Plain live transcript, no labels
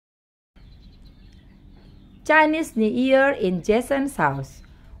Chinese New Year in Jason's house.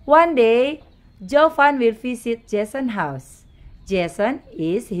 One day, Jovan will visit Jason's house. Jason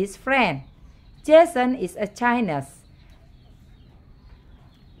is his friend. Jason is a Chinese,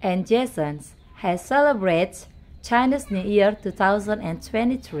 and Jason has celebrated Chinese New Year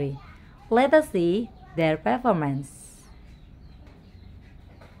 2023. Let us see their performance.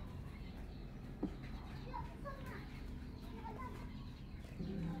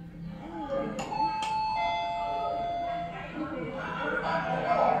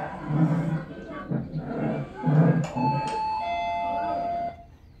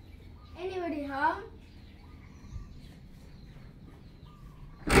 Anybody home?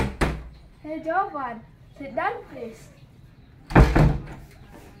 Hey Jovan, sit down please.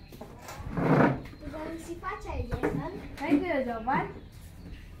 Jangan si pacar Jason. Thank you Jovan.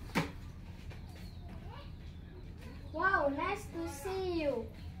 Wow, nice to see you.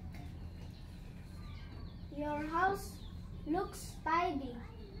 Your house looks tidy.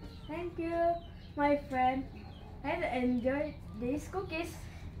 Thank you, my friend. I enjoy these cookies.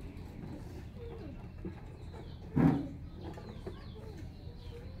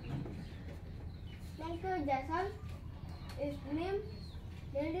 Thank you, Jason. It means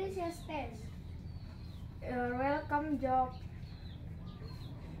delicious taste. You're welcome, Job.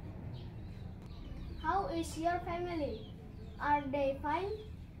 How is your family? Are they fine?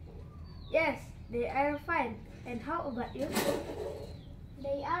 Yes, they are fine. And how about you?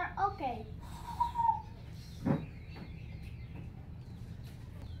 They are okay.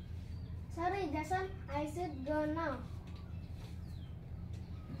 Sorry, Jason. I should go now.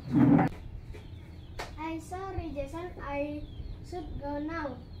 Sorry, Jason. I should go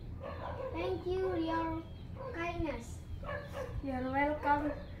now. Thank you, your kindness. You're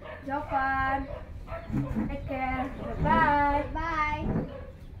welcome, Jovan. Take care. Bye-bye. Bye.